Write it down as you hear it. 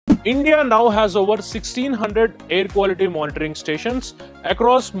India now has over 1600 air quality monitoring stations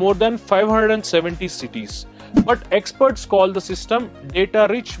across more than 570 cities. But experts call the system data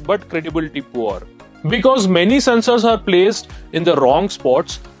rich but credibility poor, because many sensors are placed in the wrong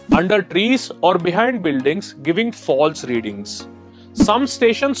spots, under trees or behind buildings, giving false readings. Some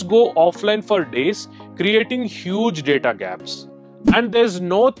stations go offline for days, creating huge data gaps. And there's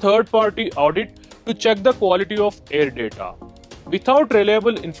no third-party audit to check the quality of air data. Without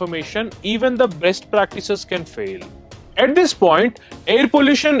reliable information, even the best practices can fail. At this point, air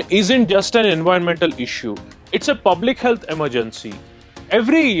pollution isn't just an environmental issue, it's a public health emergency.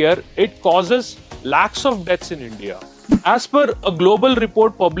 Every year, it causes lakhs of deaths in India. As per a global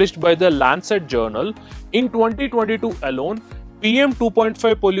report published by the Lancet journal, in 2022 alone, PM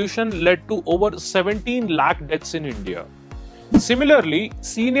 2.5 pollution led to over 17 lakh deaths in India. Similarly,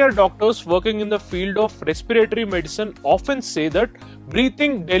 senior doctors working in the field of respiratory medicine often say that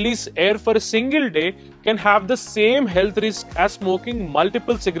breathing Delhi's air for a single day can have the same health risk as smoking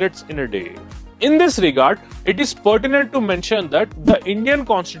multiple cigarettes in a day. In this regard, it is pertinent to mention that the Indian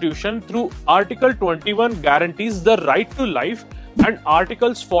Constitution through Article 21 guarantees the right to life, and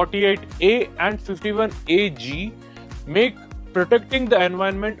Articles 48A and 51AG make protecting the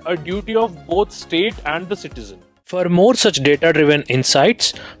environment a duty of both state and the citizen. For more such data-driven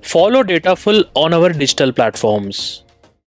insights, follow Dataful on our digital platforms.